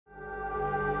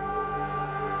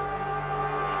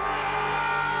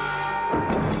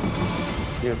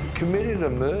You've committed a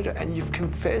murder and you've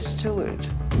confessed to it.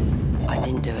 I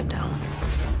didn't do it, darling.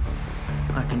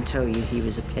 I can tell you he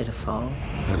was a pedophile.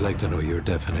 I'd like to know your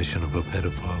definition of a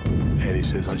pedophile. And he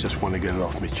says, I just want to get it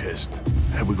off my chest.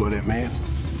 Have we got that man?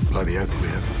 Bloody oath we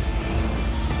have.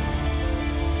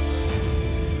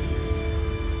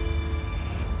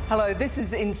 Hello, this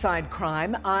is Inside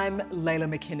Crime. I'm Leila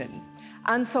McKinnon.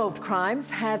 Unsolved crimes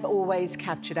have always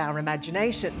captured our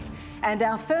imaginations, and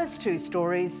our first two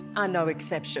stories are no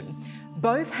exception.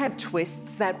 Both have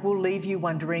twists that will leave you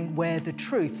wondering where the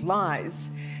truth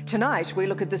lies. Tonight, we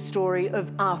look at the story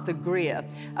of Arthur Greer,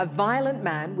 a violent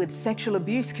man with sexual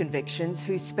abuse convictions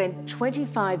who spent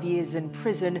 25 years in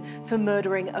prison for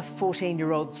murdering a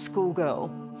 14-year-old schoolgirl.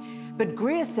 But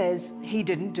Greer says he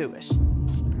didn't do it.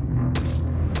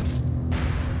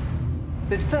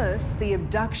 But first, the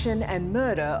abduction and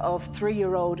murder of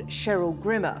 3-year-old Cheryl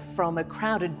Grimmer from a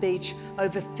crowded beach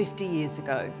over 50 years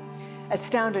ago.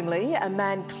 Astoundingly, a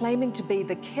man claiming to be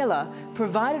the killer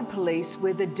provided police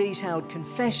with a detailed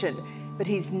confession, but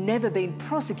he's never been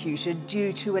prosecuted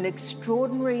due to an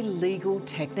extraordinary legal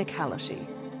technicality.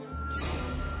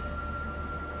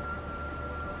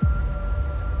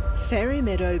 Fairy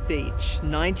Meadow Beach,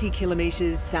 90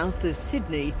 kilometres south of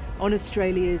Sydney on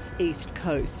Australia's east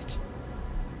coast.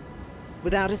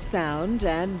 Without a sound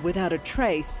and without a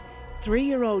trace,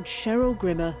 3-year-old Cheryl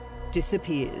Grimmer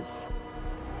disappears.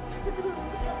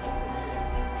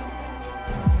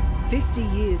 50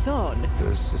 years on, It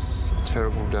was just a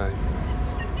terrible day.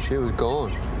 She was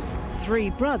gone.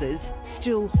 3 brothers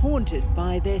still haunted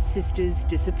by their sister's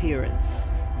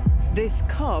disappearance. This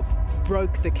cop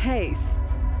broke the case.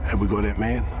 Have we got that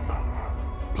man?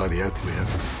 Bloody oath we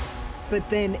have. But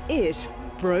then it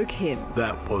broke him.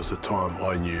 That was the time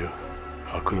I knew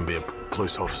I couldn't be a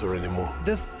police officer anymore.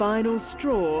 The final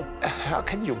straw. How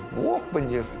can you walk when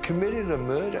you've committed a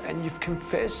murder and you've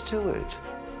confessed to it?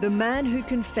 The man who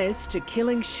confessed to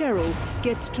killing Cheryl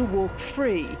gets to walk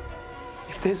free.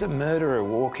 If there's a murderer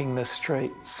walking the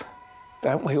streets,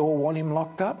 don't we all want him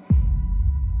locked up?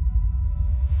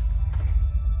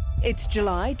 It's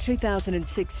July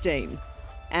 2016,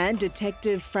 and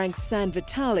Detective Frank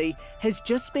Sanvitali has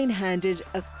just been handed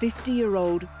a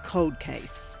 50-year-old cold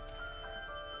case.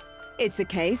 It's a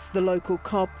case the local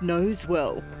cop knows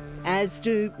well, as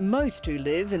do most who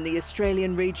live in the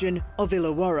Australian region of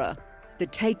Illawarra, the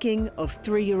taking of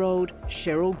 3-year-old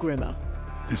Cheryl Grimmer.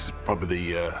 This is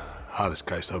probably the hardest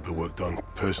case I've ever worked on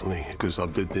personally, because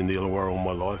I've lived in the Illawarra all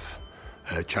my life.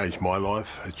 It changed my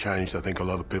life. It changed, I think, a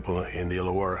lot of people in the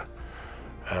Illawarra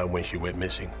when she went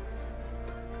missing.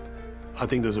 I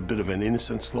think there's a bit of an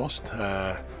innocence lost.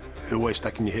 It's always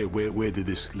stuck in your head, where did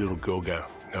this little girl go?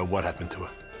 What happened to her?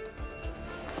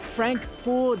 Frank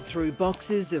poured through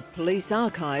boxes of police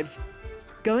archives,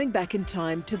 going back in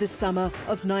time to the summer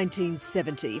of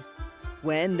 1970,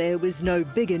 when there was no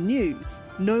bigger news,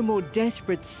 no more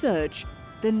desperate search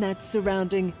than that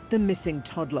surrounding the missing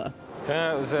toddler.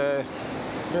 It was a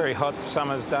very hot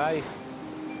summer's day.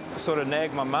 Sort of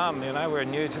nagged my mum, you know, we're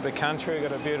new to the country,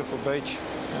 got a beautiful beach,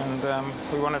 and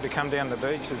we wanted to come down the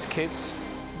beach as kids.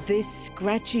 This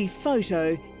scratchy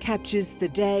photo captures the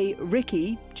day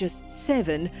Ricky, just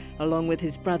 7, along with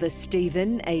his brother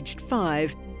Stephen, aged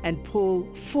 5, and Paul,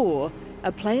 4,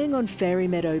 are playing on Fairy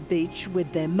Meadow Beach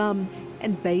with their mum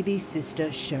and baby sister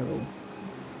Cheryl.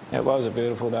 It was a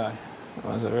beautiful day. It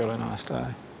was a really nice day.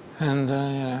 And, you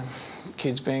know,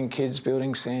 kids being kids,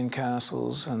 building sand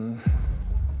castles, and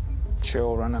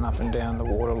Cheryl running up and down the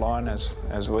waterline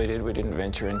as we did. We didn't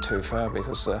venture in too far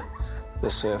because the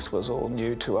surf was all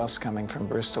new to us coming from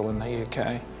Bristol in the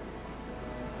UK.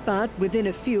 But within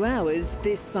a few hours,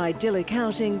 this idyllic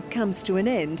outing comes to an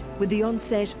end with the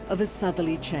onset of a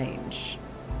southerly change.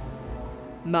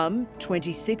 Mum,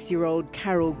 26-year-old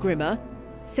Cheryl Grimmer,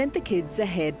 sent the kids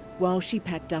ahead while she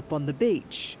packed up on the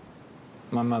beach.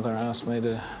 My mother asked me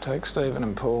to take Stephen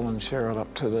and Paul and Cheryl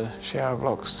up to the shower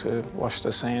blocks to wash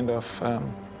the sand off,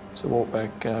 to walk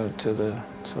back to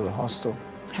the hostel.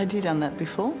 Had you done that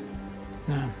before?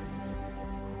 No.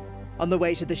 On the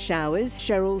way to the showers,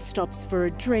 Cheryl stops for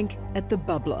a drink at the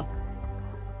Bubbler.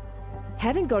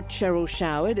 Having got Cheryl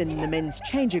showered in the men's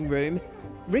changing room,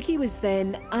 Ricky was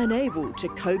then unable to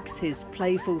coax his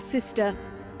playful sister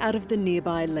out of the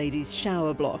nearby ladies'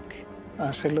 shower block.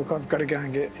 I said, look, I've got to go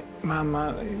and get Mum,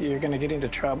 you're going to get into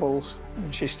trouble.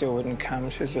 And she still wouldn't come.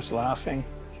 She was just laughing,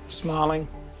 smiling,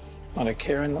 not a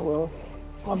care in the world.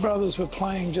 My brothers were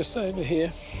playing just over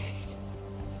here.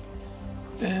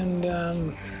 And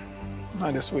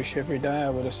I just wish every day I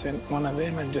would have sent one of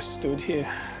them and just stood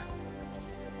here.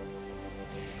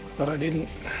 But I didn't.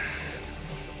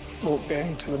 walked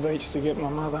down to the beach to get my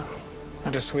mother. I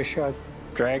just wish I'd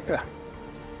dragged her.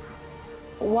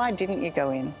 Why didn't you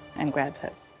go in and grab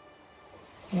her?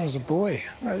 I was a boy.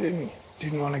 I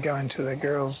didn't want to go into the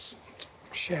girls'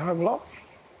 shower block.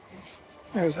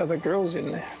 There was other girls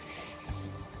in there.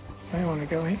 I didn't want to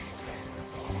go in.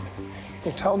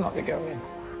 We're told not to go in.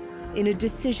 In a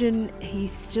decision he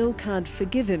still can't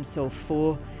forgive himself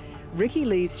for, Ricky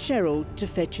leaves Cheryl to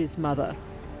fetch his mother,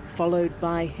 followed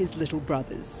by his little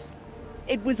brothers.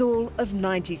 It was all of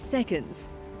 90 seconds,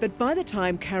 but by the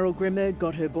time Cheryl Grimmer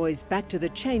got her boys back to the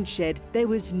change shed, there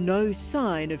was no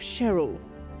sign of Cheryl.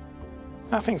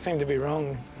 Nothing seemed to be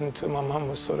wrong until my mum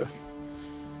was sort of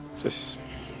just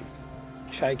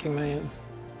shaking me and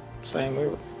saying,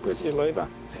 "Where'd you leave her?"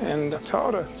 And I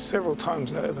told her several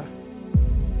times over.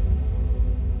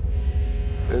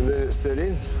 And then it set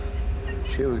in.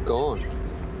 She was gone.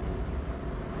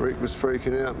 Rick was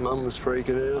freaking out, Mum was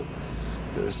freaking out.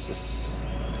 It was just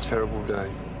a terrible day.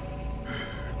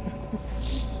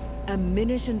 A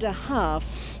minute and a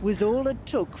half was all it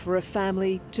took for a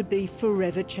family to be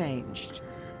forever changed,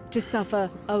 to suffer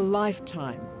a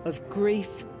lifetime of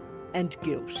grief and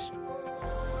guilt.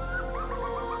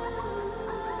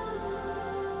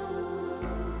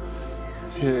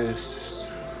 Yeah, it's just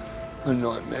a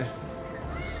nightmare.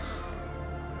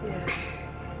 Yeah.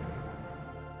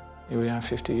 Here we are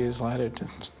 50 years later,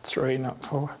 3, not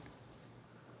 4.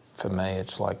 For me,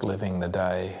 it's like living the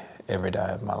day, every day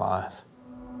of my life.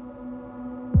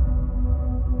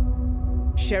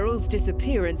 Cheryl's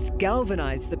disappearance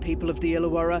galvanised the people of the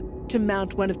Illawarra to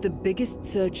mount one of the biggest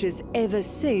searches ever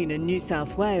seen in New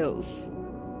South Wales.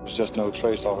 There's just no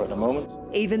trace of her at the moment.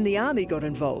 Even the Army got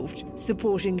involved,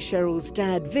 supporting Cheryl's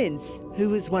dad, Vince, who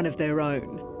was one of their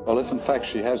own. Well, if in fact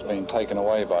she has been taken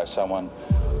away by someone,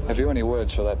 have you any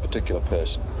words for that particular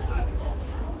person?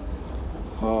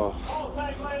 Oh,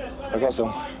 I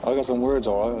got some words,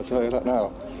 all right, I'll tell you that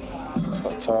now.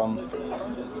 But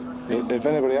if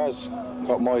anybody has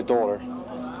got my daughter,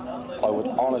 I would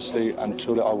honestly and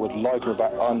truly, I would like her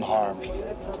back unharmed,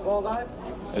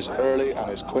 as early and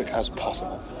as quick as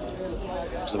possible.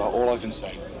 That's about all I can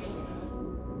say.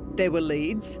 There were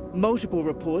leads, multiple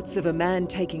reports of a man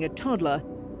taking a toddler,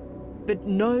 but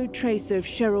no trace of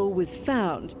Cheryl was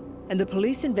found, and the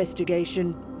police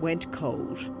investigation went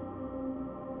cold.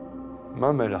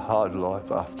 Mum had a hard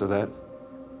life after that.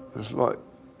 It was like,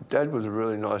 Dad was a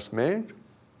really nice man,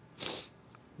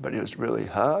 but he was really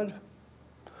hard.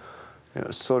 It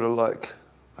was sort of like,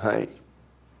 hey,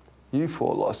 you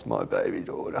 4 lost my baby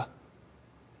daughter.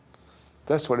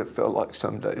 That's what it felt like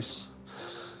some days.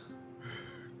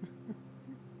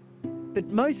 But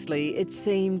mostly it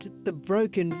seemed the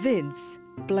broken Vince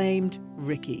blamed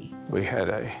Ricky. We had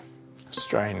a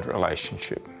strained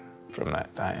relationship from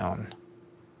that day on.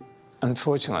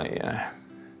 Unfortunately, you know,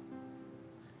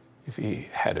 if he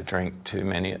had a drink too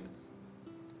many,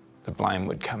 the blame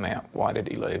would come out. Why did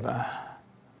he leave her?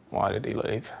 Why did he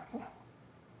leave?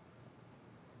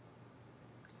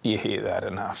 You hear that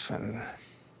enough and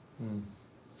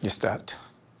you start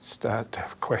to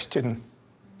question,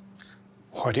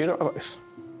 why did I leave?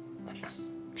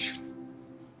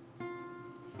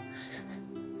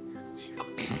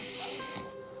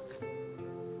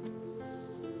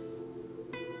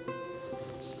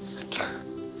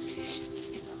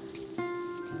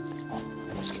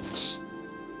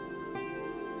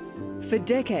 For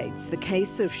decades, the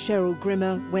case of Cheryl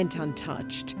Grimmer went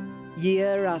untouched.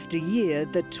 Year after year,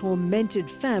 the tormented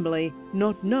family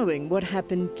not knowing what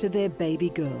happened to their baby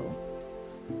girl.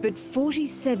 But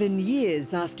 47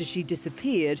 years after she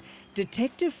disappeared,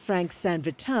 Detective Frank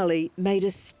Sanvitali made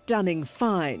a stunning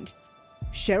find.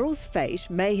 Cheryl's fate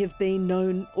may have been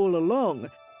known all along,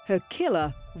 her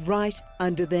killer right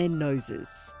under their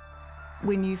noses.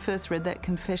 When you first read that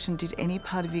confession, did any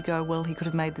part of you go, well, he could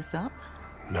have made this up?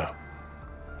 No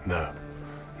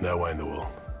way in the world.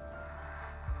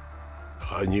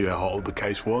 I knew how old the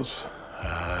case was.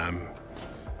 I'm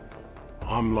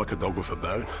like a dog with a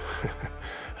bone.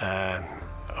 And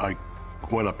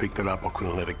when I picked it up, I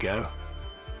couldn't let it go.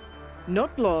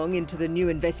 Not long into the new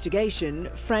investigation,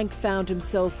 Frank found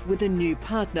himself with a new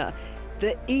partner,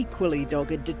 the equally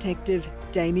dogged detective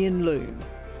Damien Loon.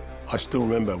 I still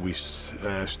remember we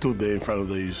stood there in front of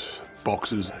these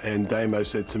boxes, and Damo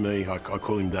said to me, I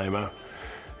call him Damo,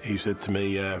 he said to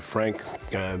me, Frank,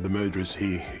 the murderer's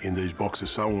here in these boxes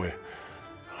somewhere.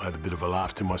 I had a bit of a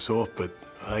laugh to myself, but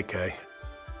okay.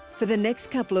 For the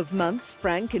next couple of months,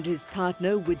 Frank and his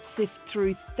partner would sift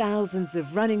through thousands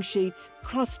of running sheets,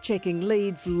 cross-checking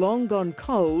leads long gone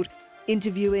cold,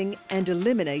 interviewing and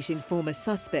eliminating former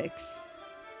suspects.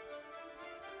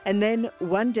 And then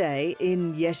one day,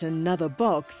 in yet another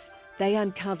box, they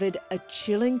uncovered a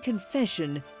chilling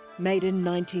confession made in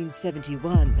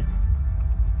 1971.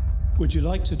 Would you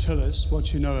like to tell us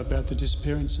what you know about the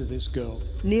disappearance of this girl?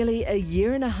 Nearly a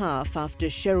year and a half after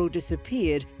Cheryl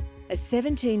disappeared, a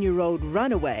 17-year-old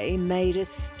runaway made a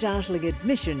startling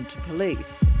admission to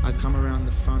police. I come around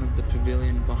the front of the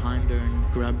pavilion behind her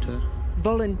and grabbed her.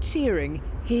 Volunteering,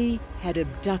 he had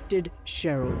abducted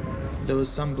Cheryl. There was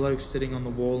some bloke sitting on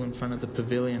the wall in front of the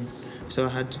pavilion, so I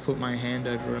had to put my hand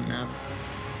over her mouth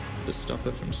to stop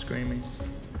her from screaming.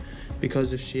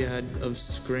 Because if she had have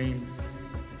screamed,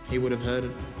 he would have heard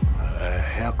it.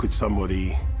 How could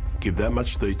somebody give that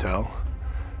much detail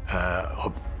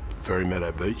of Fairy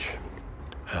Meadow Beach,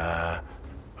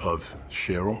 of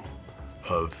Cheryl,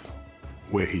 of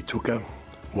where he took her,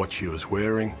 what she was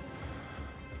wearing?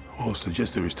 Well,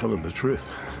 suggest he was telling the truth.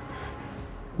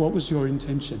 What was your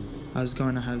intention? I was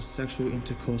going to have sexual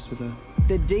intercourse with her.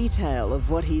 The detail of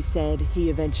what he said he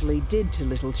eventually did to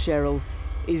little Cheryl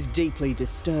is deeply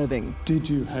disturbing. Did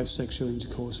you have sexual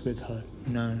intercourse with her?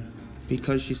 No,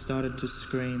 because she started to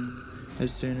scream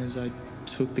as soon as I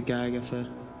took the gag off her.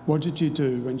 What did you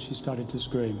do when she started to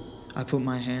scream? I put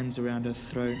my hands around her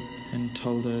throat and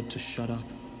told her to shut up.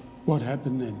 What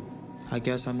happened then? I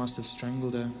guess I must have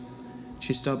strangled her.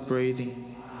 She stopped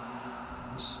breathing,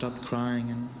 stopped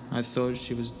crying, and I thought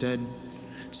she was dead.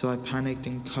 So I panicked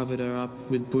and covered her up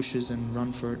with bushes and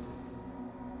run for it.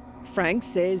 Frank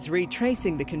says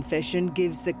retracing the confession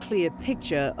gives a clear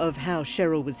picture of how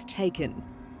Cheryl was taken.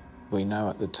 We know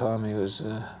at the time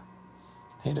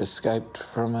he'd escaped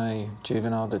from a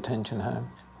juvenile detention home.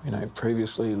 We know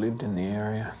previously he lived in the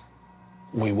area.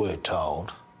 We were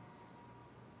told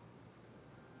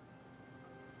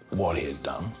what he had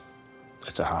done.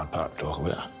 It's a hard part to talk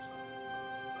about.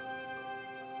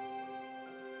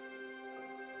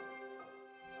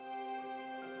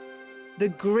 The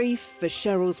grief for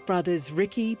Cheryl's brothers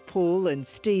Ricky, Paul and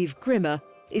Steve Grimmer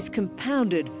is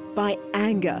compounded by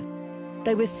anger.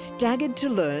 They were staggered to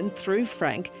learn through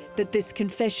Frank that this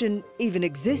confession even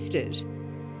existed.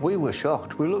 We were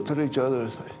shocked. We looked at each other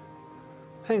and said,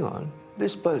 hang on,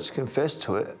 this bloke's confessed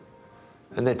to it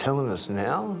and they're telling us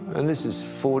now? And this is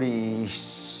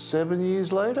 47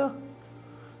 years later?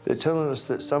 They're telling us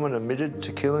that someone admitted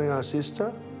to killing our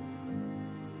sister?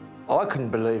 I couldn't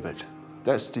believe it.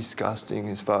 That's disgusting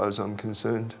as far as I'm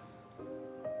concerned.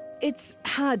 It's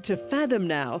hard to fathom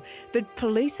now, but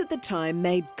police at the time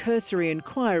made cursory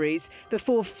inquiries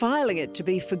before filing it to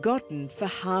be forgotten for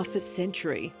half a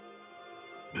century.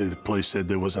 The police said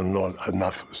there was not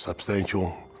enough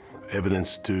substantial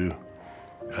evidence to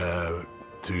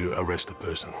arrest the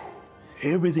person.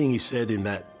 Everything he said in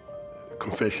that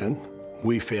confession,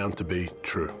 we found to be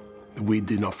true. We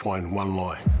did not find one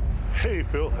lie. Hey,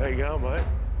 Phil, how you going, mate?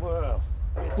 Wow.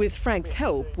 With Frank's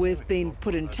help, we've been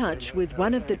put in touch with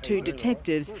one of the two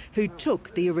detectives who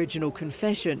took the original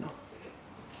confession.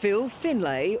 Phil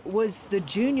Finlay was the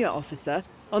junior officer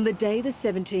on the day the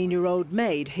 17-year-old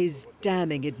made his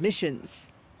damning admissions.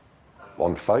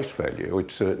 On face value,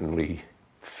 it certainly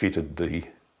fitted the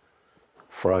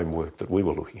framework that we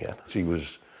were looking at. She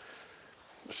was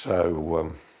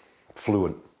so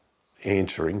fluent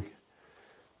answering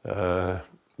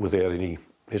without any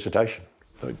hesitation.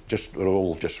 It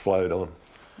all just flowed on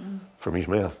from his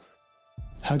mouth.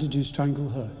 How did you strangle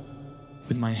her?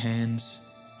 With my hands.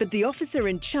 But the officer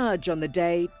in charge on the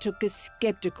day took a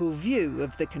sceptical view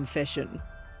of the confession.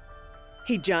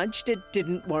 He judged it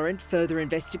didn't warrant further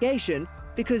investigation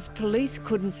because police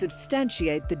couldn't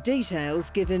substantiate the details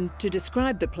given to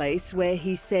describe the place where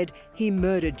he said he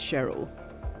murdered Cheryl.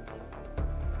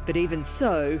 But even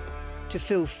so, to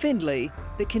Phil Findlay,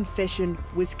 the confession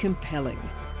was compelling.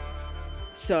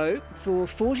 So, for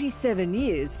 47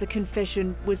 years, the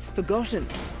confession was forgotten.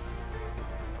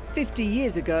 50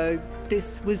 years ago,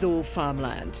 this was all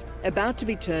farmland, about to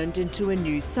be turned into a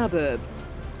new suburb.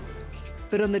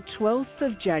 But on the 12th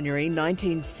of January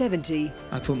 1970...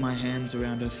 I put my hands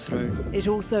around her throat. It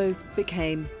also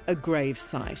became a grave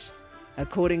site,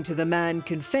 according to the man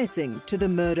confessing to the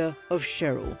murder of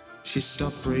Cheryl. She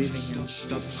stopped breathing and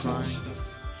stopped crying.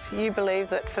 Do you believe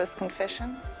that first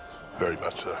confession? Very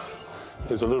much so.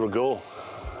 There's a little girl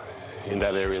in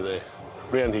that area there,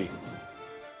 round here.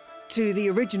 To the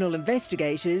original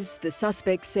investigators, the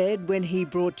suspect said when he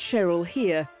brought Cheryl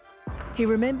here, he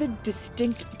remembered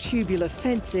distinct tubular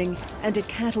fencing and a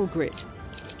cattle grid.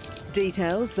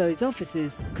 Details those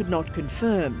officers could not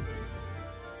confirm.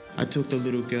 I took the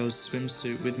little girl's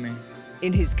swimsuit with me.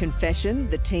 In his confession,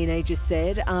 the teenager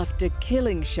said after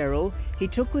killing Cheryl, he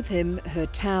took with him her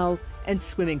towel and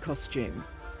swimming costume.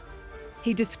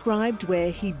 He described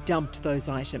where he dumped those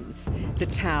items: the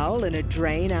towel in a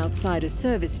drain outside a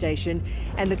service station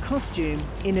and the costume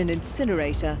in an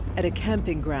incinerator at a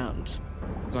camping ground.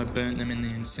 I burnt them in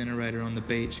the incinerator on the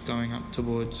beach going up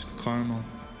towards Corrimal.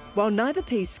 While neither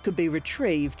piece could be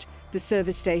retrieved, the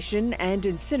service station and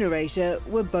incinerator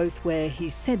were both where he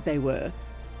said they were.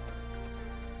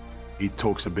 He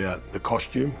talks about the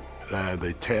costume,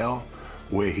 the towel,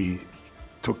 where he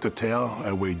took the towel,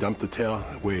 where he dumped the towel,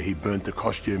 where he burnt the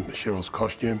costume, Cheryl's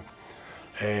costume.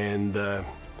 And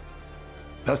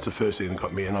that's the first thing that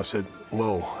got me. And I said,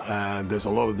 well, there's a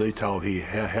lot of detail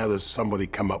here. How does somebody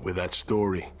come up with that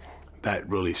story? That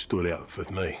really stood out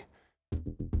for me.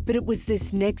 But it was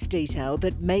this next detail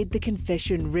that made the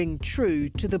confession ring true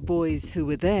to the boys who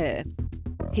were there.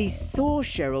 He saw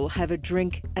Cheryl have a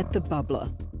drink at the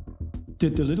bubbler.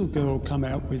 Did the little girl come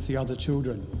out with the other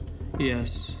children?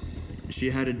 Yes. She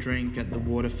had a drink at the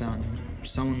water fountain.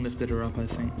 Someone lifted her up, I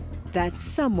think. That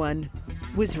someone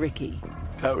was Ricky.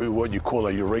 That was what you call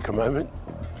a eureka moment.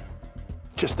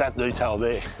 Just that detail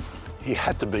there. He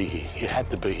had to be here. He had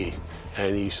to be here.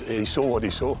 And he saw what he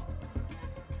saw.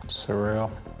 Surreal.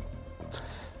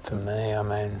 For me, I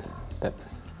mean, it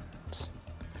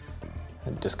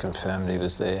just confirmed he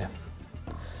was there,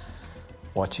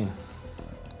 watching,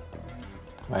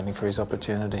 waiting for his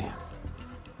opportunity.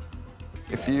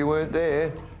 If you weren't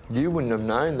there, you wouldn't have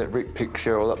known that Rick picked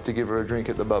Cheryl up to give her a drink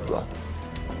at the bubbler.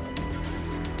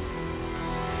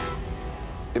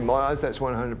 In my eyes, that's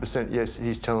 100% yes,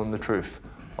 he's telling the truth.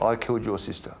 I killed your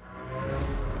sister.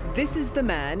 This is the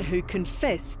man who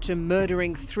confessed to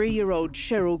murdering 3-year-old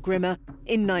Cheryl Grimmer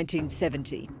in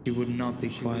 1970. She would not be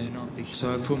quiet,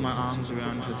 so I put my arms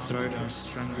around her throat and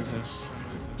strangled her.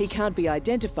 He can't be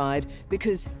identified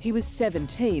because he was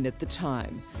 17 at the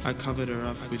time. I covered her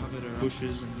up with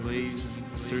bushes and leaves and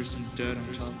threw some dirt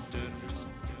on top.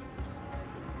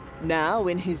 Now,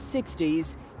 in his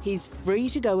 60s, he's free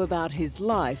to go about his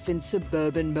life in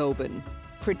suburban Melbourne,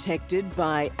 protected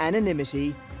by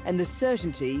anonymity and the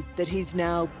certainty that he's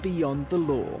now beyond the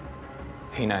law.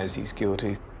 He knows he's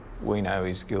guilty. We know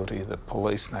he's guilty. The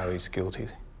police know he's guilty.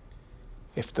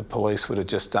 If the police would have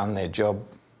just done their job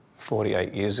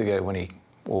 48 years ago when he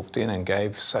walked in and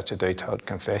gave such a detailed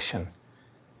confession,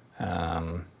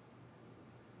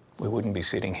 we wouldn't be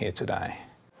sitting here today.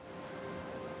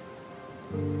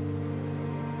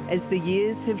 As the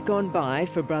years have gone by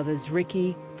for brothers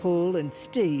Ricky, Paul and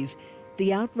Steve,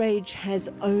 the outrage has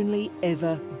only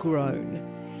ever grown.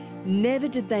 Never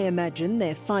did they imagine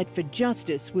their fight for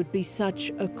justice would be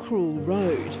such a cruel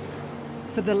road.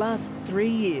 For the last 3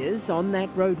 years, on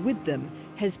that road with them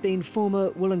has been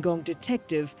former Wollongong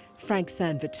detective Frank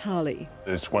Sanvitali.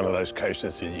 It's one of those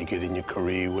cases that you get in your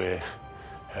career where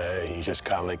you just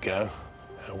can't let go.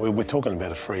 We're talking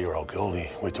about a 3-year-old girl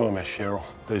here. We're talking about Cheryl.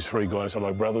 These 3 guys are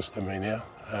like brothers to me now.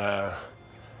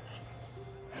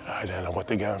 I don't know what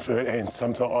they're going through, and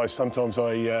sometimes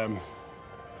I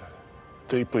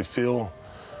deeply feel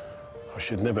I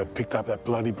should never have picked up that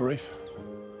bloody brief.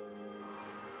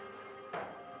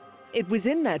 It was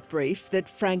in that brief that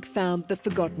Frank found the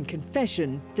forgotten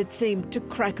confession that seemed to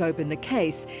crack open the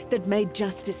case, that made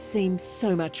justice seem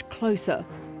so much closer.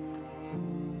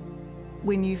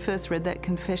 When you first read that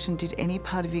confession, did any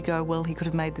part of you go, well, he could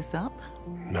have made this up?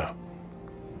 No.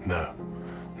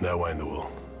 No way in the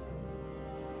world.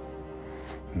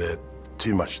 There's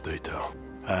too much detail.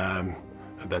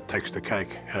 That takes the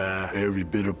cake. Every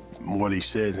bit of what he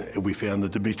said, we found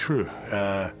it to be true.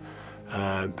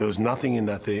 There was nothing in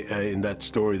that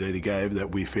story that he gave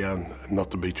that we found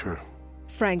not to be true.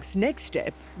 Frank's next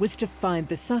step was to find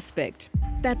the suspect.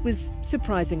 That was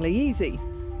surprisingly easy.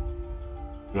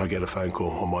 I get a phone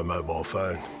call on my mobile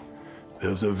phone. There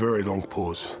was a very long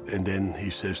pause, and then he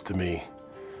says to me,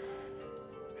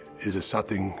 "Is it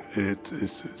something?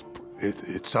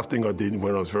 It's something I did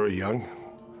when I was very young,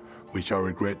 which I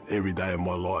regret every day of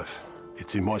my life.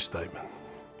 It's in my statement."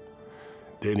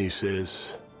 Then he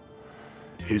says,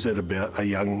 "Is it about a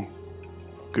young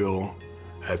girl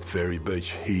at Fairy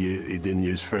Beach?" He didn't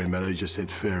use Fairy Meadow, he just said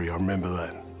Fairy, I remember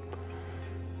that.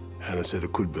 And I said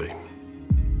it could be.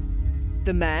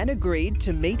 The man agreed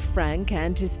to meet Frank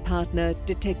and his partner,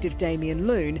 Detective Damien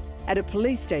Loon, at a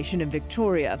police station in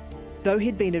Victoria. Though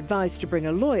he'd been advised to bring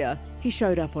a lawyer, he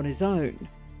showed up on his own.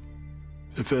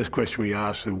 The first question we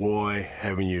asked is, why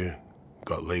haven't you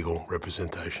got legal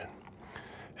representation?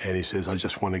 And he says, I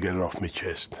just want to get it off my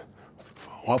chest.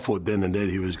 I thought then and there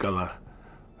he was going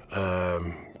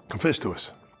to confess to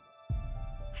us.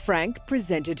 Frank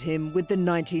presented him with the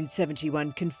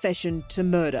 1971 confession to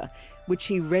murder, which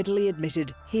he readily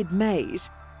admitted he'd made.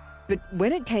 But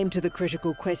when it came to the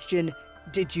critical question,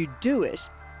 Did you do it?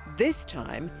 This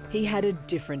time, he had a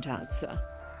different answer.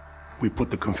 We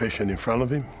put the confession in front of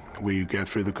him. We go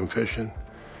through the confession.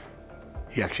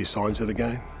 He actually signs it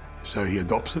again, so he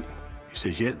adopts it. He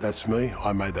says, yeah, that's me,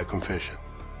 I made that confession.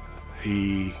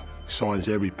 He signs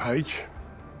every page,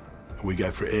 and we go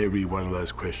through every one of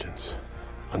those questions.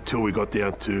 Until we got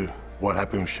down to what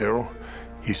happened with Cheryl,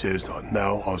 he says,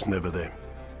 no, I was never there.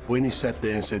 When he sat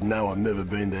there and said, no, I've never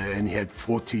been there, and he had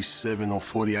 47 or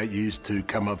 48 years to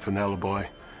come up with an alibi,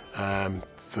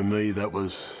 for me, that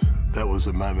was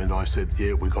a moment I said,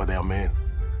 yeah, we got our man.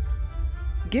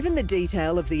 Given the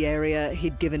detail of the area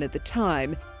he'd given at the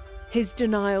time, his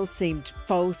denial seemed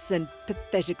false and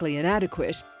pathetically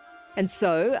inadequate. And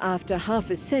so, after half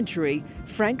a century,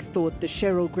 Frank thought the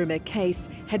Cheryl Grimmer case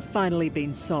had finally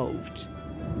been solved.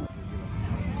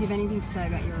 Do you have anything to say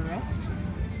about your arrest?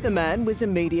 The man was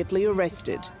immediately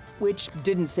arrested, which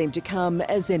didn't seem to come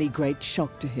as any great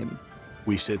shock to him.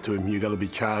 We said to him, you're going to be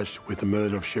charged with the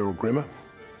murder of Cheryl Grimmer,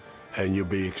 and you'll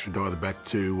be extradited back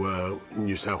to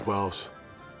New South Wales.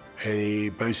 And he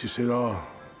basically said,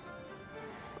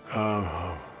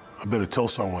 I better tell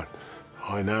someone.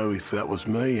 I know if that was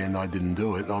me and I didn't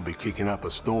do it, I'd be kicking up a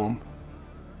storm.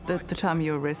 The time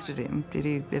you arrested him, did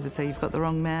he ever say, you've got the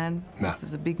wrong man? No. This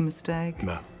is a big mistake?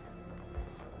 No.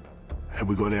 Have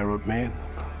we got our man?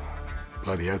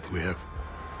 Bloody oath we have.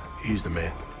 He's the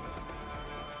man.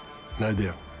 No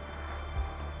doubt.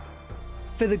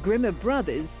 For the Grimmer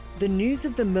brothers, the news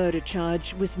of the murder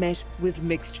charge was met with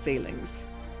mixed feelings.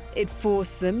 It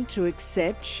forced them to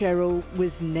accept Cheryl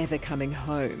was never coming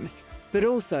home, but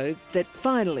also that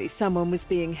finally someone was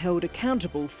being held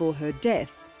accountable for her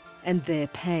death and their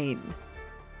pain.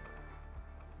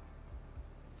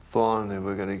 Finally,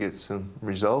 we're going to get some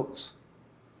results.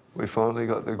 We finally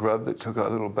got the grub that took our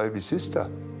little baby sister.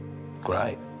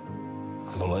 Great.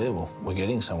 Unbelievable. We're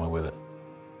getting somewhere with it.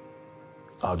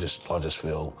 I just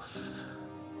feel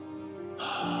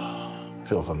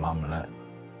for Mum and that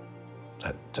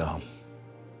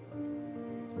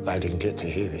they didn't get to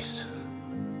hear this.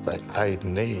 They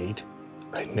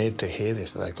need to hear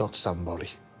this, that they got somebody.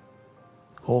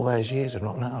 All those years of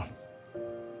not knowing.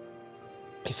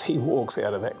 If he walks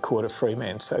out of that court a free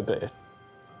man, so be it.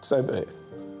 So be it.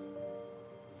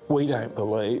 We don't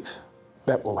believe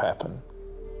that will happen.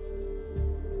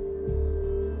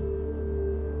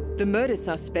 The murder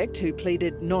suspect, who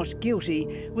pleaded not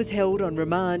guilty, was held on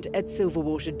remand at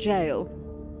Silverwater Jail.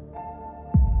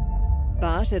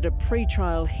 But at a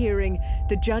pre-trial hearing,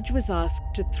 the judge was asked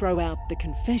to throw out the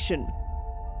confession.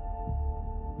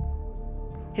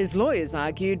 His lawyers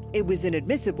argued it was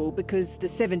inadmissible because the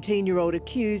 17-year-old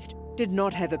accused did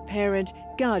not have a parent,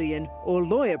 guardian or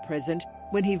lawyer present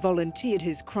when he volunteered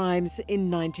his crimes in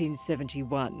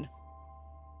 1971.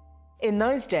 In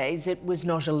those days, it was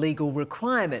not a legal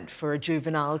requirement for a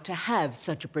juvenile to have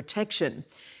such a protection.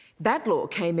 That law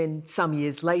came in some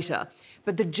years later,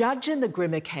 but the judge in the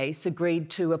Grimmer case agreed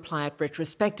to apply it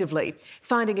retrospectively,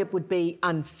 finding it would be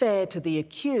unfair to the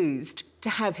accused to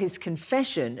have his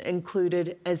confession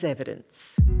included as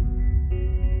evidence.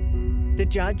 The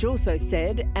judge also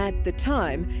said, at the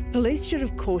time, police should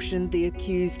have cautioned the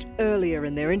accused earlier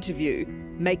in their interview,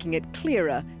 making it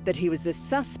clearer that he was a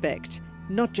suspect,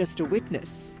 not just a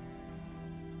witness.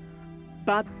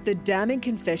 But the damning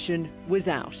confession was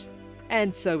out,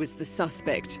 and so was the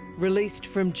suspect, released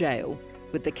from jail,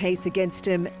 with the case against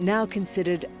him now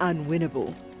considered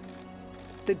unwinnable.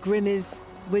 The Grimmers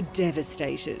were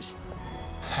devastated.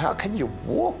 How can you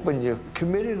walk when you've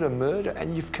committed a murder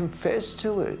and you've confessed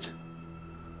to it?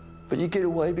 But you get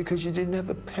away because you didn't have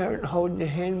a parent holding your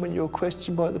hand when you were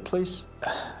questioned by the police?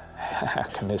 How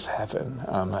can this happen?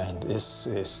 I mean, this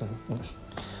is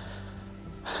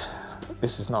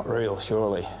not real,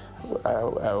 surely.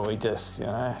 Are we just,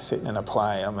 sitting in a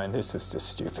play? I mean, this is just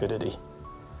stupidity.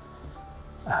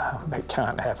 It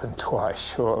can't happen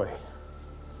twice, surely.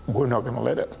 We're not going to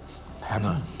let it happen.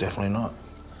 No, definitely not.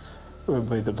 We'll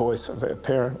be the voice of our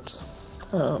parents.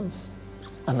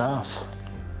 Enough.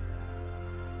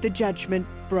 The judgment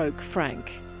broke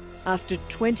Frank. After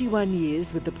 21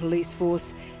 years with the police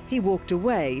force, he walked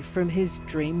away from his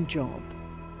dream job.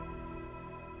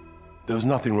 There was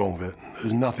nothing wrong with it. There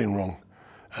was nothing wrong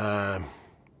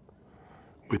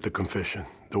with the confession,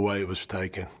 the way it was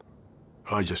taken.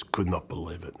 I just could not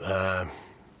believe it.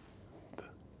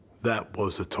 That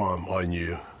was the time I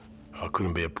knew I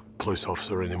couldn't be a police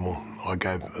officer anymore.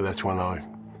 That's when I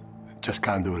just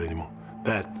can't do it anymore.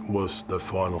 That was the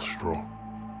final straw.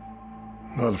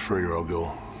 Not a 3-year-old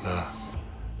girl,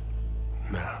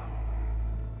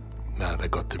 no, they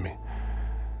got to me.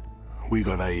 We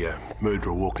got a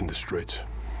murderer walking the streets.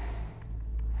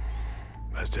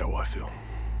 That's how I feel.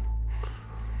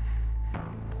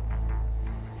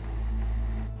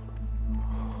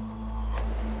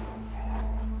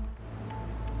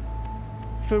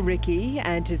 For Ricky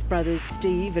and his brothers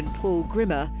Steve and Paul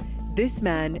Grimmer, this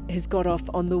man has got off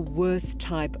on the worst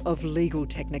type of legal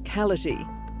technicality.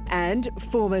 And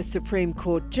former Supreme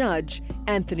Court Judge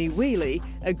Anthony Wheely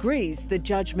agrees the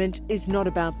judgment is not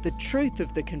about the truth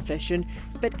of the confession,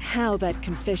 but how that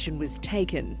confession was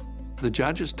taken. The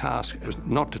judge's task is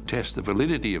not to test the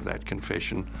validity of that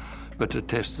confession, but to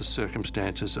test the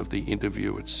circumstances of the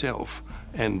interview itself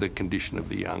and the condition of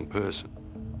the young person.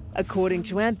 According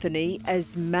to Anthony,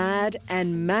 as mad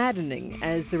and maddening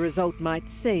as the result might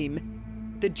seem,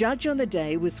 the judge on the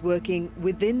day was working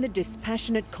within the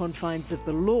dispassionate confines of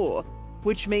the law,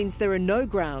 which means there are no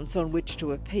grounds on which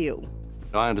to appeal.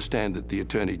 I understand that the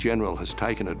Attorney-General has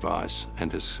taken advice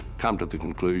and has come to the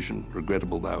conclusion,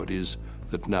 regrettable though it is,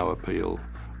 that no appeal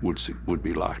would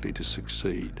be likely to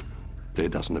succeed. There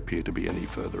doesn't appear to be any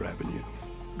further avenue.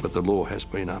 But the law has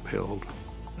been upheld,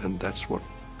 and that's what,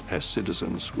 as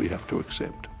citizens, we have to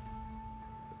accept.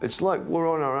 It's like we're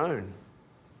on our own.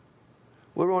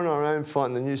 We're on our own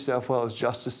fighting the New South Wales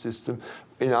justice system.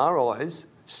 In our eyes,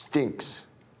 stinks.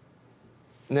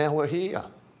 Now we're here.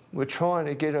 We're trying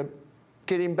to get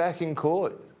him back in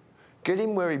court. Get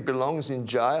him where he belongs, in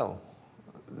jail.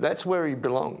 That's where he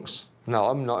belongs. No,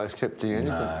 I'm not accepting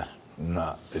anything.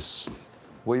 No,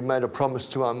 We made a promise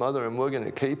to our mother and we're going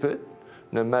to keep it,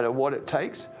 no matter what it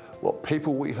takes, what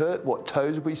people we hurt, what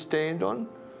toes we stand on.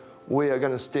 We are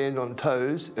going to stand on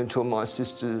toes until my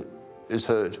sister is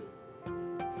heard.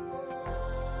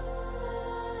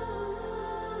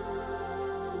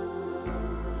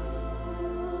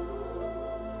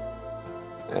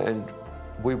 And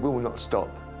we will not stop.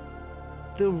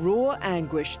 The raw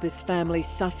anguish this family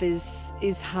suffers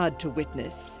is hard to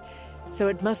witness, so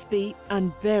it must be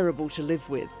unbearable to live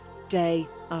with, day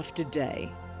after day.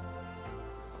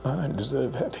 I don't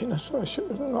deserve happiness. I should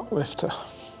have not left her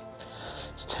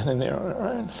standing there on her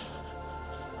own.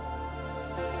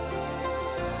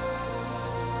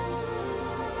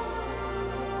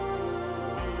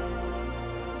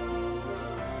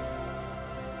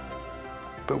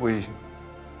 But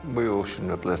we all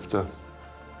shouldn't have left her.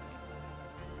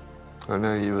 I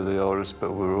know you were the oldest,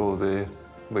 but we're all there.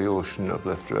 We all shouldn't have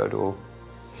left her at all.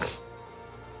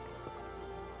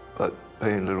 But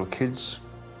being little kids,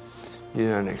 you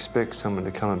don't expect someone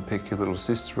to come and pick your little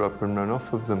sister up and run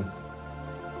off with them.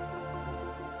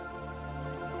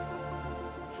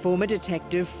 Former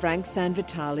detective Frank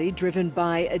Sanvitali, driven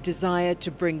by a desire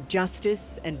to bring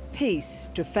justice and peace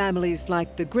to families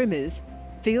like the Grimmers,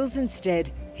 feels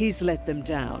instead he's let them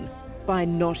down by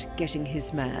not getting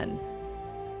his man.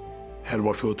 How do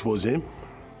I feel towards him?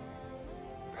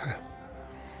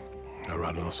 I'd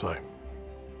rather not say.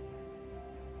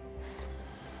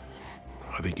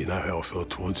 I think you know how I feel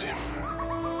towards him.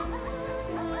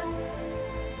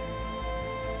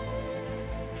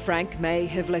 Frank may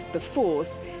have left the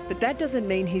force, but that doesn't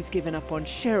mean he's given up on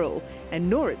Cheryl, and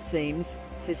nor, it seems,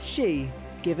 has she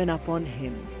given up on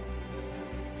him.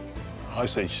 I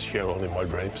see Cheryl in my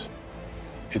dreams.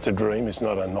 It's a dream, it's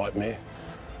not a nightmare.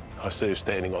 I see her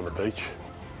standing on the beach.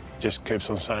 Just keeps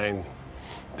on saying,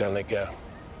 don't let go.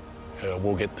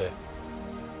 We'll get there.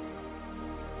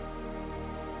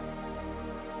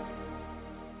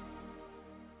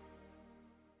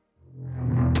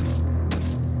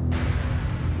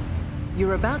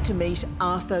 You're about to meet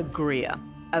Arthur Greer,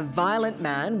 a violent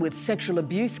man with sexual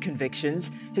abuse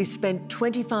convictions who spent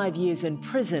 25 years in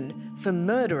prison for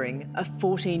murdering a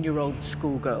 14-year-old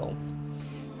schoolgirl.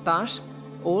 But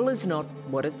all is not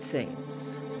what it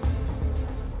seems.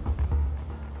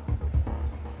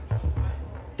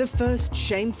 The first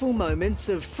shameful moments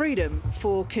of freedom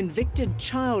for convicted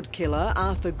child killer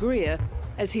Arthur Greer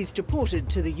as he's deported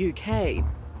to the UK.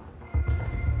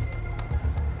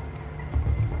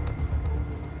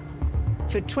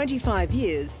 For 25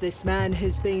 years, this man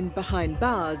has been behind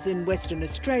bars in Western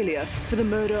Australia for the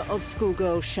murder of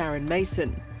schoolgirl Sharon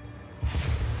Mason.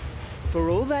 For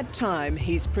all that time,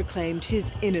 he's proclaimed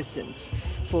his innocence,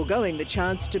 foregoing the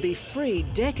chance to be free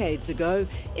decades ago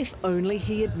if only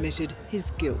he admitted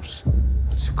his guilt.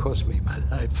 It's cost me my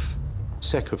life.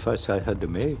 Sacrifice I had to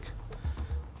make.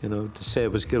 You know, to say I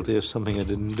was guilty of something I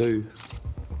didn't do,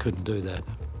 couldn't do that.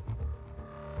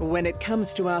 When it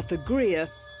comes to Arthur Greer,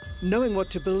 knowing what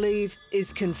to believe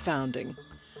is confounding.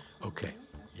 Okay,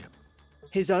 yep.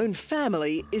 His own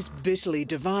family is bitterly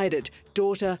divided,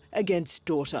 daughter against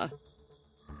daughter.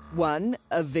 One,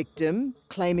 a victim,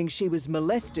 claiming she was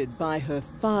molested by her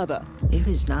father. It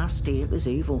was nasty, it was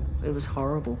evil, it was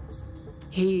horrible.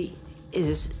 He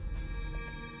is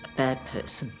bad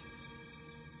person.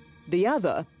 The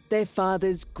other, their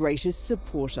father's greatest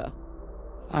supporter.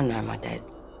 I know my dad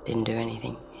didn't do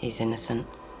anything. He's innocent.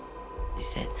 He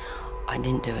said, I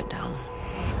didn't do it, darling.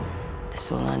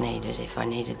 That's all I needed, if I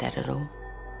needed that at all.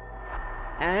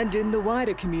 And in the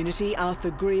wider community,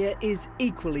 Arthur Greer is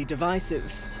equally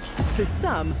divisive. For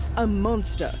some, a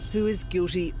monster who is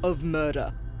guilty of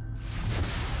murder.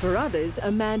 For others,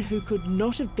 a man who could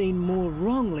not have been more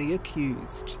wrongly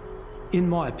accused. In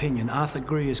my opinion, Arthur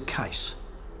Greer's case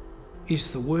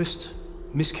is the worst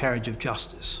miscarriage of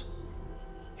justice,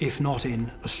 if not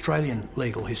in Australian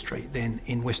legal history, then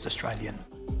in West Australian.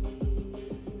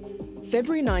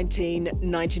 February 19,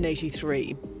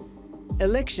 1983.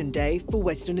 Election day for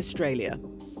Western Australia.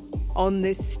 On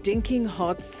this stinking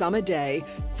hot summer day,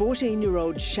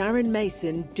 14-year-old Sharon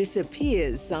Mason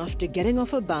disappears after getting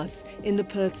off a bus in the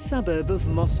Perth suburb of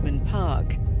Mossman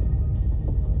Park.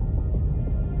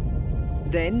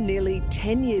 Then, nearly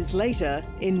 10 years later,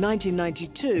 in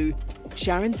 1992,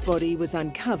 Sharon's body was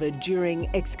uncovered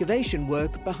during excavation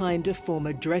work behind a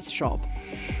former dress shop.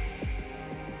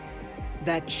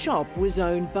 That shop was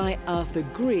owned by Arthur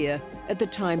Greer at the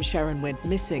time Sharon went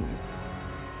missing.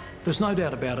 There's no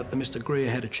doubt about it that Mr.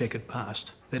 Greer had a checkered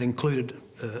past that included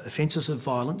offences of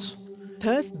violence.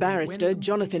 Perth barrister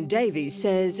Jonathan Davies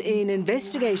says in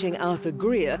investigating Arthur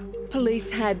Greer, police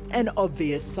had an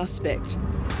obvious suspect.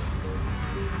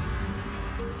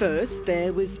 First,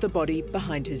 there was the body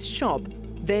behind his shop,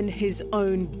 then his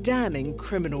own damning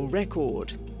criminal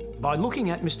record. By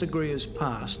looking at Mr. Greer's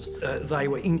past, they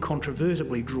were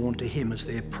incontrovertibly drawn to him as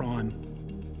their prime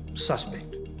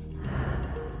suspect.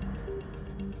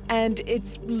 And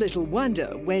it's little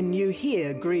wonder when you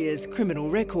hear Greer's criminal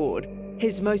record,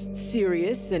 his most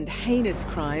serious and heinous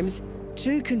crimes,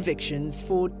 2 convictions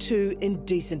for 2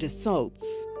 indecent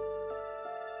assaults.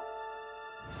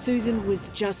 Susan was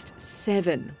just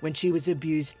 7 when she was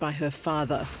abused by her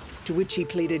father, to which he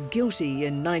pleaded guilty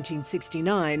in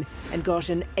 1969 and got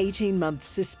an 18-month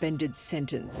suspended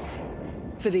sentence.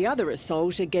 For the other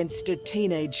assault against a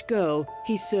teenage girl,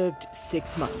 he served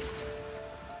 6 months.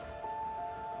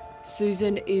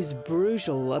 Susan is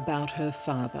brutal about her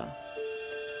father.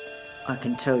 I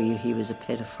can tell you he was a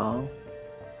pedophile.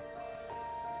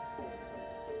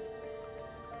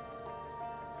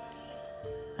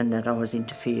 And that I was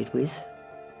interfered with.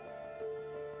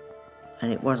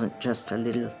 And it wasn't just a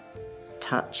little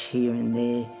touch here and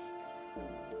there.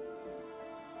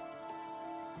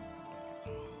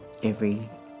 Every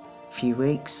few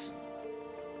weeks,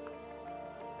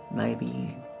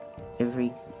 maybe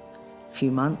every few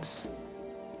months.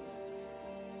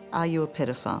 Are you a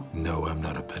pedophile? No, I'm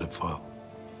not a pedophile.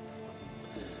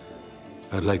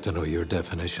 I'd like to know your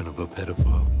definition of a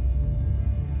pedophile.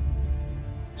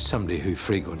 Somebody who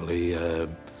frequently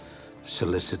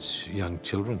solicits young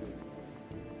children.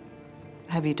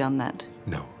 Have you done that?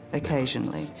 No.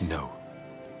 Occasionally? Never. No,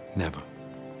 never.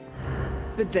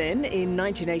 But then, in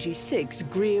 1986,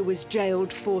 Greer was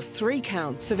jailed for 3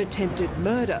 counts of attempted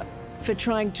murder for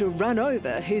trying to run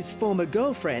over his former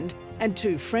girlfriend and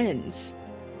 2 friends.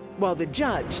 While the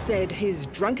judge said his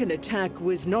drunken attack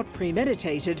was not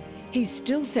premeditated, he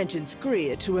still sentenced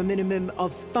Greer to a minimum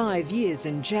of 5 years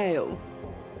in jail.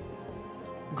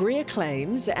 Greer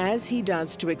claims, as he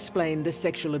does to explain the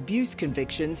sexual abuse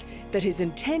convictions, that his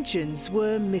intentions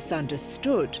were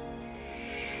misunderstood.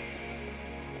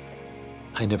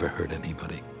 I never hurt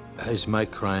anybody. Is my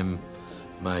crime,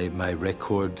 my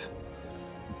record,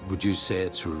 would you say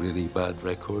it's a really bad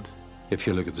record? If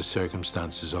you look at the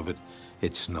circumstances of it,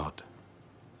 it's not.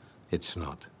 It's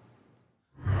not.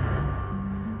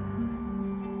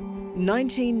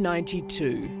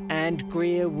 1992, and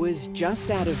Greer was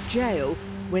just out of jail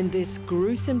when this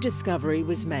gruesome discovery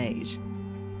was made.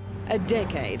 A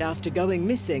decade after going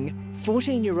missing,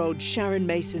 14-year-old Sharon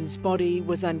Mason's body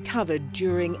was uncovered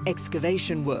during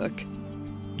excavation work.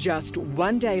 Just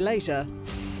 1 day later,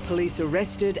 police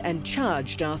arrested and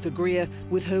charged Arthur Greer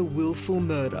with her willful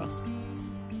murder.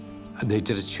 And they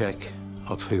did a check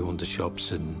of who owned the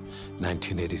shops in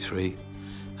 1983,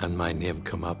 and my name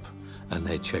come up, and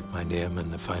they checked my name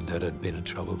and they found out I'd been in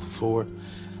trouble before,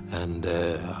 and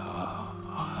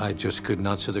I just couldn't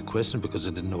answer the question because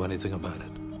I didn't know anything about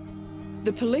it.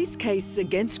 The police case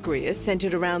against Greer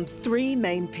centred around 3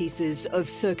 main pieces of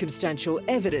circumstantial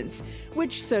evidence,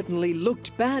 which certainly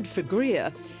looked bad for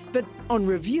Greer, but on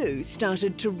review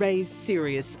started to raise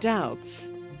serious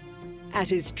doubts. At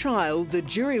his trial, the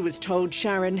jury was told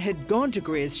Sharon had gone to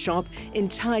Greer's shop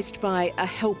enticed by a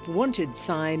help wanted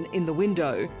sign in the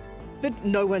window. But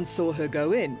no one saw her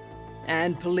go in,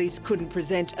 and police couldn't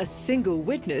present a single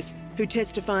witness who who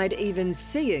testified even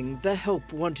seeing the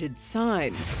help wanted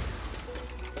sign.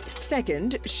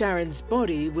 Second, Sharon's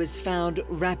body was found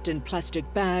wrapped in plastic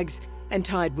bags and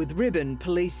tied with ribbon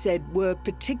police said were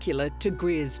particular to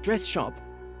Greer's dress shop.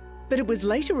 But it was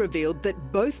later revealed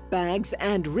that both bags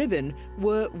and ribbon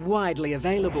were widely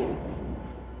available.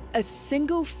 A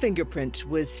single fingerprint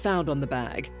was found on the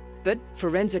bag, but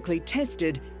forensically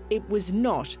tested, it was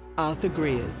not Arthur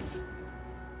Greer's.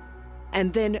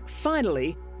 And then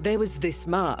finally, there was this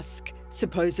mask,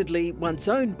 supposedly once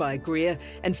owned by Greer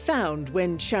and found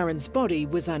when Sharon's body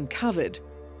was uncovered.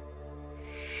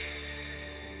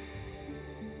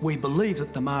 We believe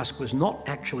that the mask was not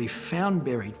actually found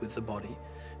buried with the body,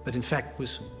 but in fact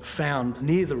was found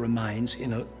near the remains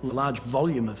in a large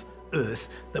volume of earth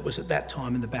that was at that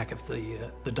time in the back of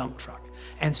the dump truck.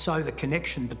 And so the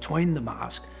connection between the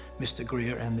mask, Mr.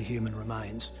 Greer, and the human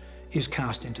remains is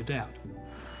cast into doubt.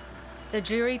 The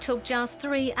jury took just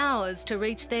 3 hours to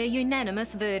reach their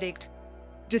unanimous verdict.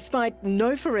 Despite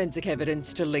no forensic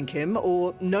evidence to link him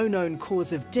or no known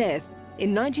cause of death,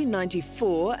 in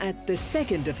 1994, at the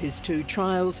second of his 2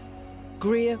 trials,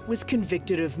 Greer was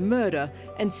convicted of murder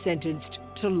and sentenced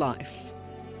to life.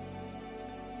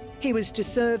 He was to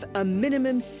serve a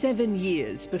minimum 7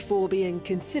 years before being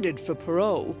considered for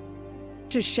parole.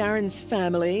 To Sharon's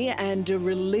family and a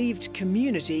relieved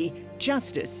community,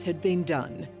 justice had been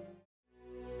done.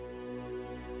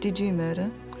 Did you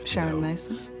murder Sharon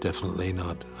Mason? Definitely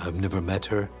not. I've never met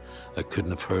her. I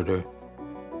couldn't have heard her.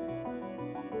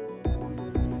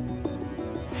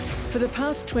 For the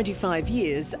past 25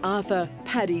 years, Arthur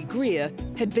Paddy Greer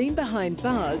had been behind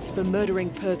bars for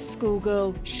murdering Perth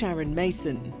schoolgirl Sharon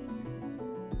Mason.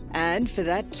 And for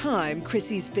that time,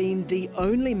 Chrissy's been the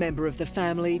only member of the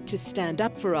family to stand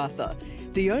up for Arthur,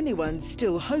 the only one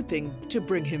still hoping to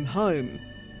bring him home.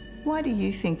 Why do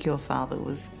you think your father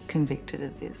was convicted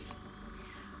of this?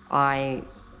 I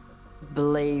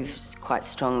believe quite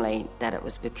strongly that it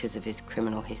was because of his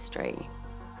criminal history.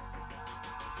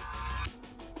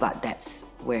 But that's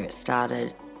where it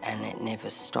started, and it never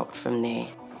stopped from there.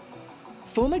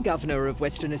 Former Governor of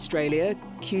Western Australia,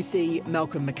 QC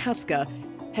Malcolm McCusker,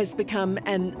 has become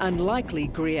an unlikely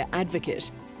Greer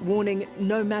advocate, warning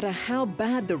no matter how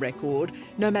bad the record,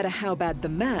 no matter how bad the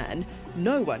man,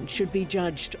 no one should be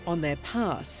judged on their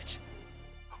past.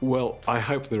 Well, I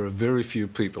hope there are very few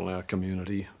people in our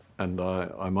community, and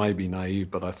I may be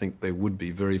naive, but I think there would be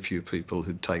very few people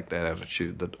who'd take that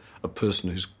attitude, that a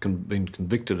person who's been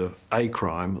convicted of a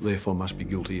crime therefore must be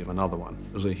guilty of another one.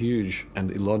 It was a huge and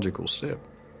illogical step.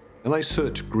 And they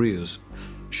searched Greer's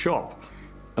shop,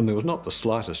 and there was not the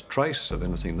slightest trace of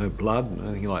anything, no blood and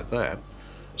anything like that.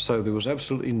 So there was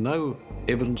absolutely no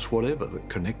evidence whatever that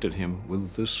connected him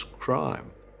with this crime.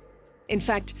 In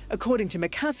fact, according to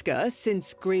McCusker,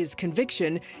 since Greer's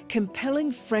conviction, compelling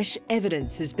fresh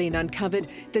evidence has been uncovered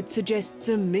that suggests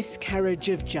a miscarriage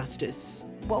of justice.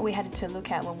 What we had to look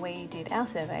at when we did our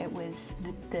survey was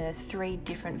the 3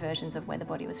 different versions of where the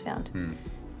body was found.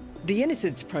 The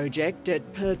Innocence Project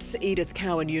at Perth's Edith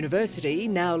Cowan University,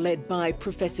 now led by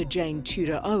Professor Jane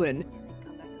Tudor-Owen,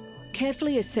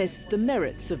 carefully assessed the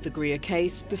merits of the Greer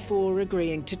case before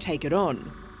agreeing to take it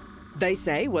on. They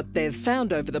say what they've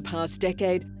found over the past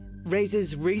decade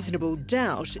raises reasonable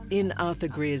doubt in Arthur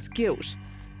Greer's guilt.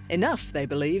 Enough, they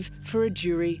believe, for a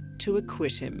jury to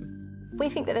acquit him. We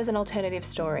think that there's an alternative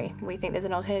story. We think there's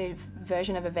an alternative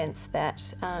version of events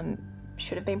that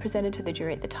should have been presented to the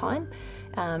jury at the time,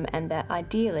 and that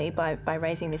ideally, by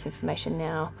raising this information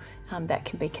now, that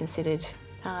can be considered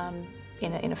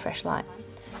in a fresh light.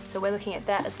 So we're looking at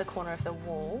that as the corner of the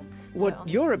wall. What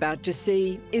you're about to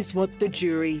see is what the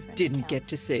jury didn't get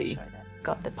to see.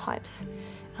 Got the pipes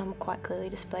quite clearly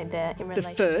displayed there in relation to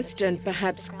the first and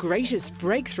perhaps greatest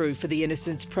breakthrough for the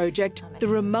Innocence Project, the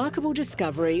remarkable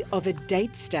discovery of a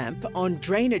date stamp on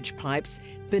drainage pipes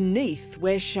beneath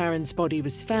where Sharon's body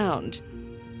was found.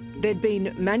 They'd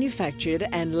been manufactured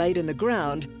and laid in the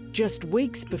ground just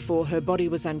weeks before her body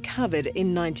was uncovered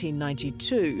in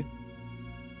 1992.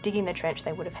 Digging the trench,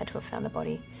 they would have had to have found the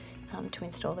body to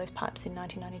install those pipes in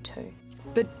 1992.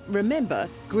 But remember,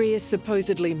 Greer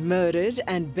supposedly murdered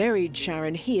and buried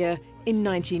Sharon here in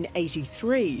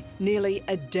 1983, nearly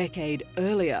a decade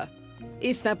earlier.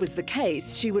 If that was the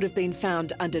case, she would have been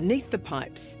found underneath the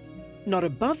pipes, not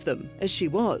above them as she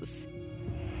was.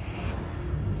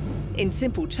 In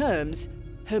simple terms,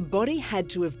 her body had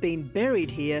to have been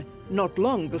buried here not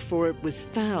long before it was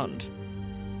found.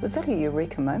 Was that a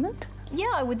eureka moment? Yeah,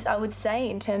 I would say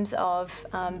in terms of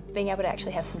being able to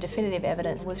actually have some definitive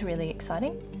evidence was really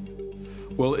exciting.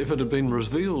 Well, if it had been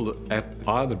revealed at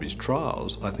either of his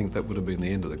trials, I think that would have been the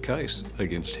end of the case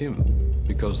against him,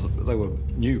 because they were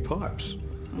new pipes,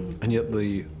 and yet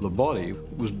the body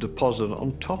was deposited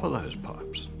on top of those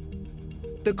pipes.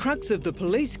 The crux of the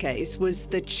police case was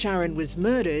that Sharon was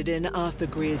murdered in Arthur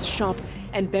Greer's shop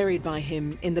and buried by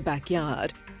him in the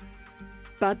backyard.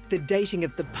 But the dating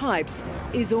of the pipes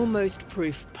is almost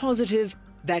proof positive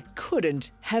that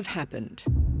couldn't have happened.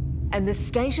 And the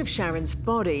state of Sharon's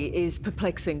body is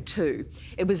perplexing too.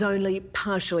 It was only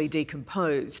partially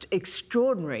decomposed,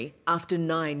 extraordinary after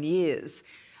 9 years.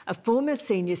 A former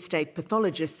senior state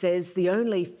pathologist says the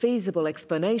only feasible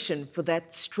explanation for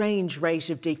that strange rate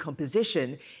of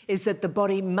decomposition is that the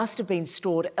body must have been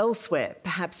stored elsewhere,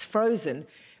 perhaps frozen,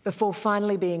 before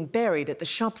finally being buried at the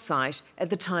shop site at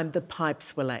the time the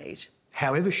pipes were laid.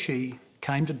 However she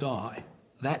came to die,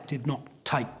 that did not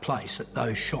take place at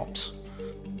those shops.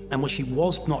 And she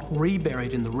was not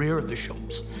reburied in the rear of the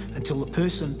shops until the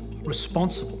person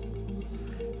responsible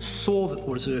saw that there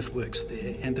was earthworks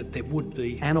there and that there would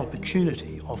be an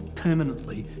opportunity of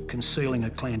permanently concealing a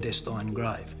clandestine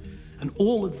grave. And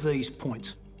all of these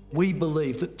points, we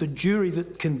believe that the jury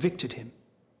that convicted him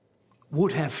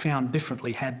would have found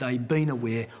differently had they been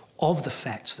aware of the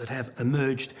facts that have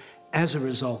emerged as a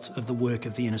result of the work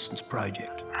of the Innocence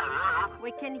Project.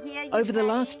 We can hear you. Over the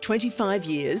last 25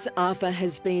 years, Arthur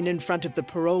has been in front of the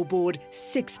parole board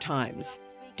 6 times.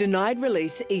 Denied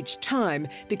release each time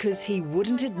because he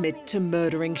wouldn't admit to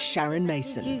murdering Sharon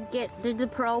Mason. Did the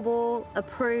parole board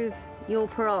approve your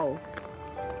parole?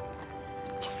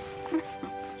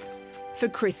 For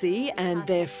Chrissy and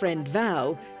their friend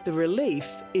Val, the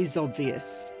relief is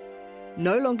obvious.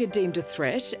 No longer deemed a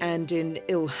threat and in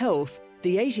ill health,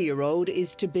 the 80-year-old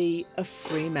is to be a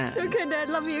free man. Okay, Dad,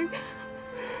 love you.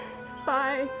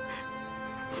 Bye.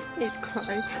 He's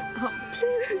crying. Oh,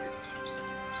 please.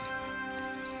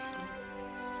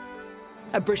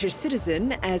 A British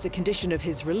citizen, as a condition of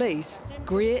his release,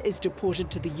 Greer is deported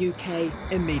to the UK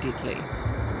immediately.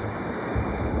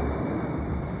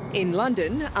 In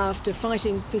London, after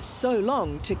fighting for so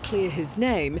long to clear his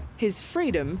name, his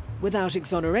freedom, without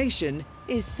exoneration,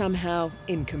 is somehow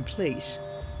incomplete.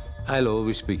 I'll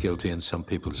always be guilty in some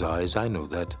people's eyes, I know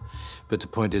that. But the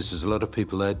point is, there's a lot of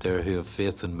people out there who have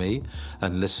faith in me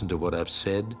and listen to what I've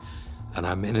said, and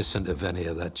I'm innocent of any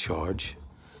of that charge.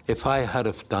 If I had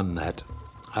have done that,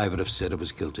 I would have said I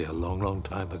was guilty a long, long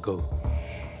time ago.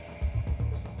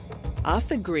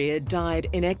 Arthur Greer died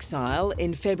in exile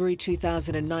in February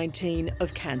 2019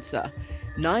 of cancer,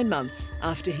 9 months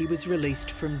after he was released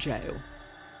from jail.